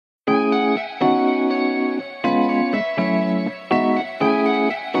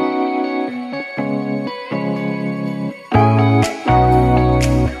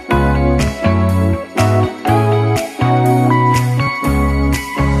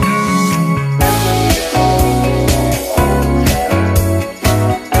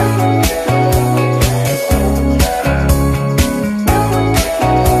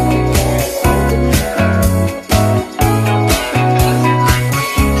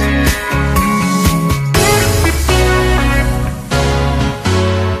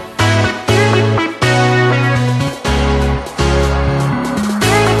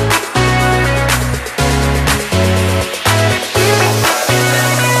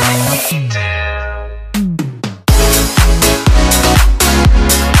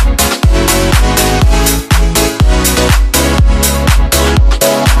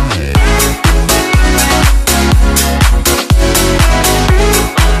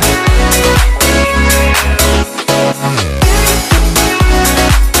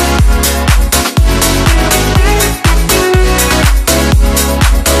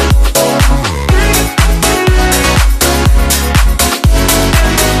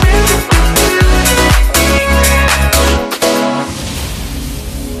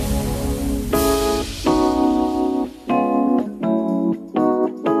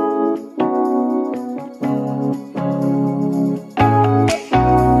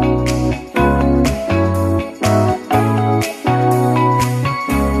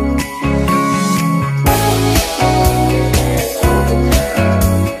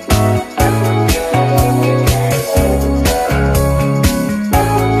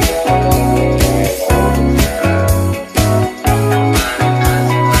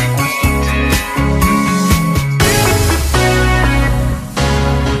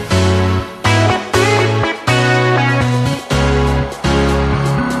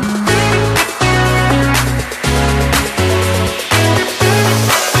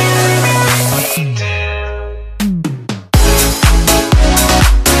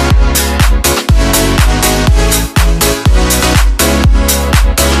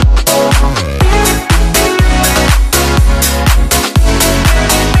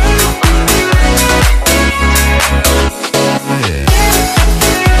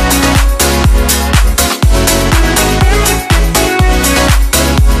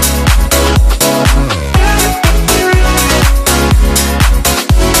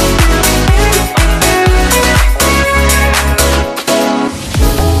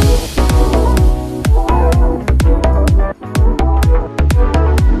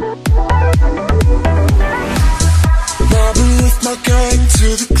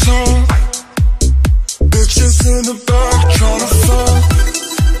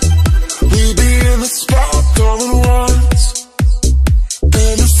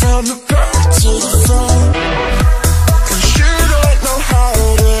from the back to the front, and she don't know how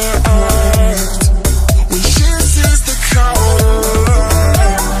to act when she sees the crowd.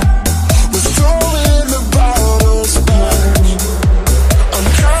 We're throwing the bottles back. I'm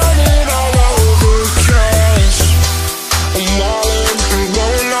counting all over cash. I'm wildin', I'm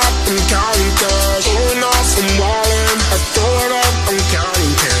blowing up, I'm counting cash. Blowing off, I'm wildin', I throw it up, I'm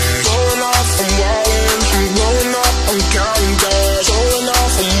counting cash. Blowing off, I'm wildin', I'm blowing up, I'm counting cash. Blowing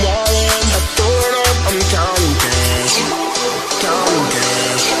off, I'm wildin', I throw it up, I'm counting cash. Counting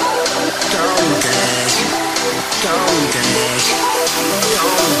cash, counting cash, counting cash,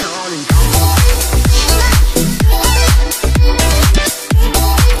 counting.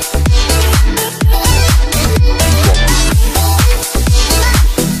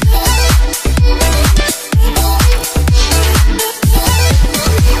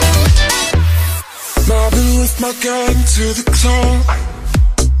 Mobbing with my gang to the club.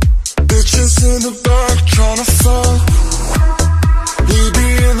 Bitches in the back tryna fuck. We be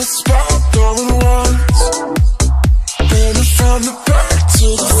in the spot going once, bending from the back to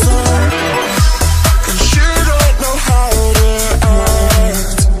the front, and she don't know how to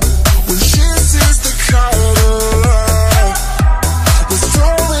act when she sees the crowd. We're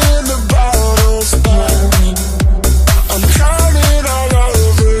throwing the bottles back. I'm counting all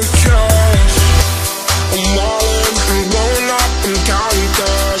over cash. I'm wildin', I'm blowing up, I'm counting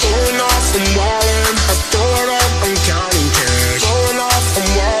cash. Blowing off, I'm wildin', I throw it up, I'm counting cash. Blowing off, I'm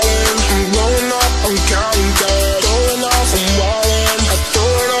wildin', I'm blowing up, I'm counting cash. Blowing off, I'm wildin', I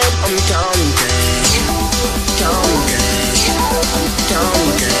throw it up, I'm counting cash. Counting cash,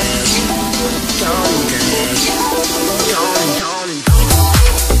 counting cash, counting cash, counting.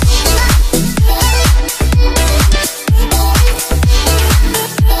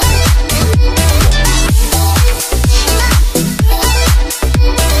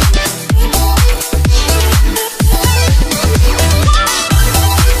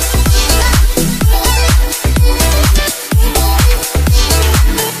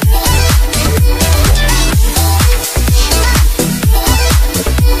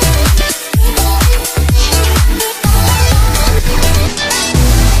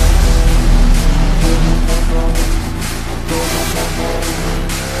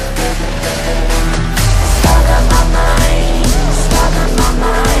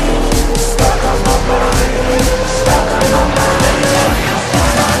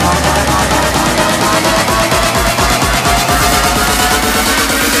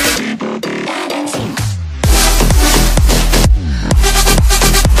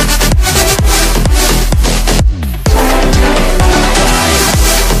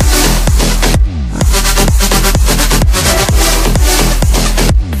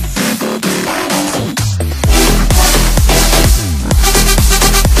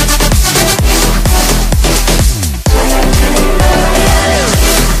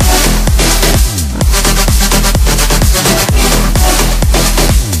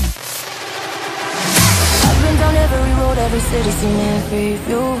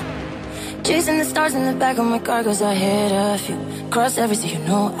 On my car cause I hit a few. Cross every sea, you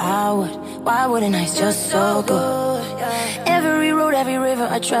know I would. Why wouldn't I? It's just so good. Every road, every river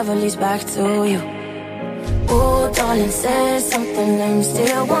I travel leads back to you. Oh, darling, say something, let me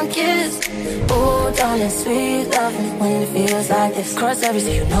steal one kiss. Oh, darling, sweet loving when it feels like this. Cross every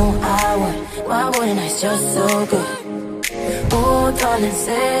sea, you know I would. Why wouldn't I? It's just so good. Oh, darling,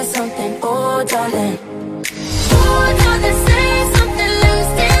 say something. Oh, darling. Oh, darling, say something, let me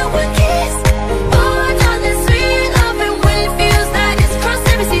steal one kiss.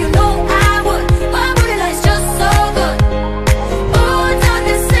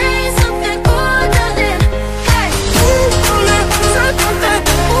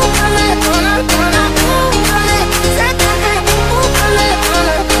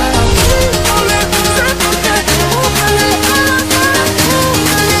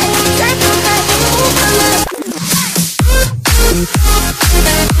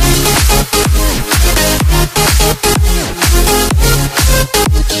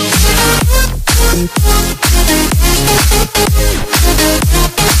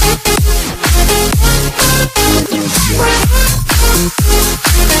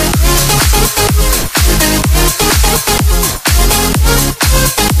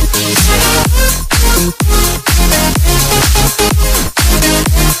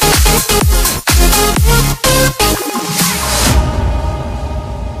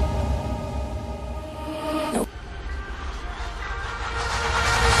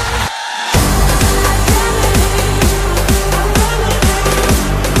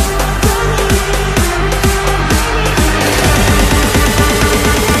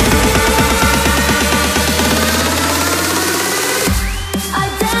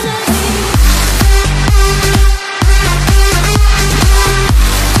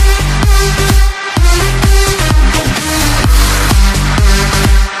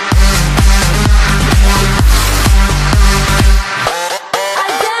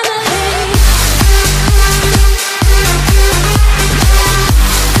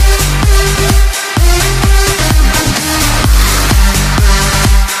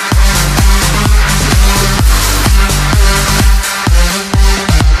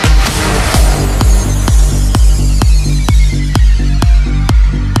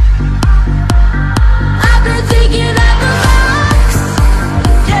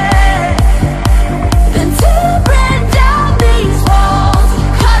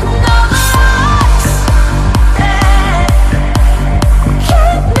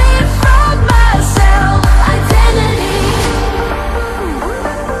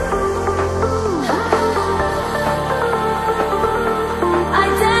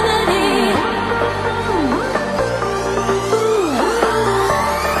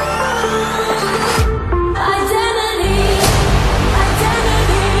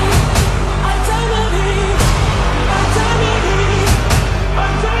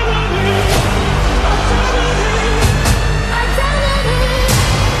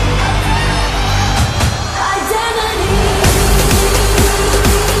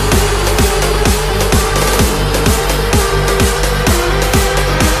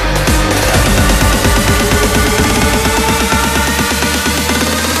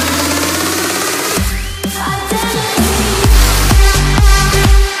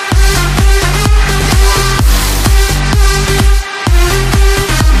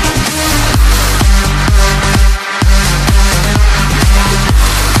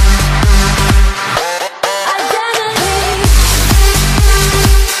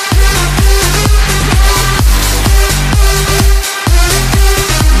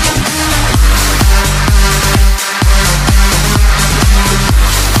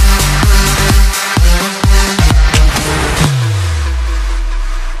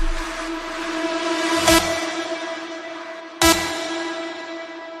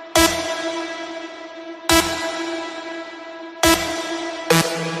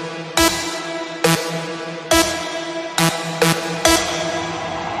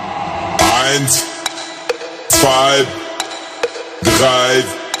 1, 2, 3,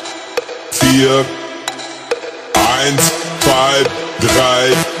 4, 1, 2,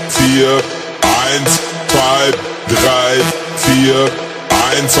 3, 4, 1, 2, 3, 4,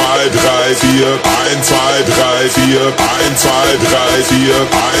 1, 2, 3, 4, 1, 2, 3, 4, 1, 2, 3, 4,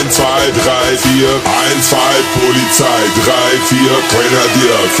 1, 2, 3, 4, 1, 2, Polizei, 3, 4,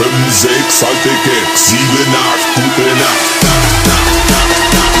 Grenadier, 5, 6, alte Gags, 7, 8, gute Nacht.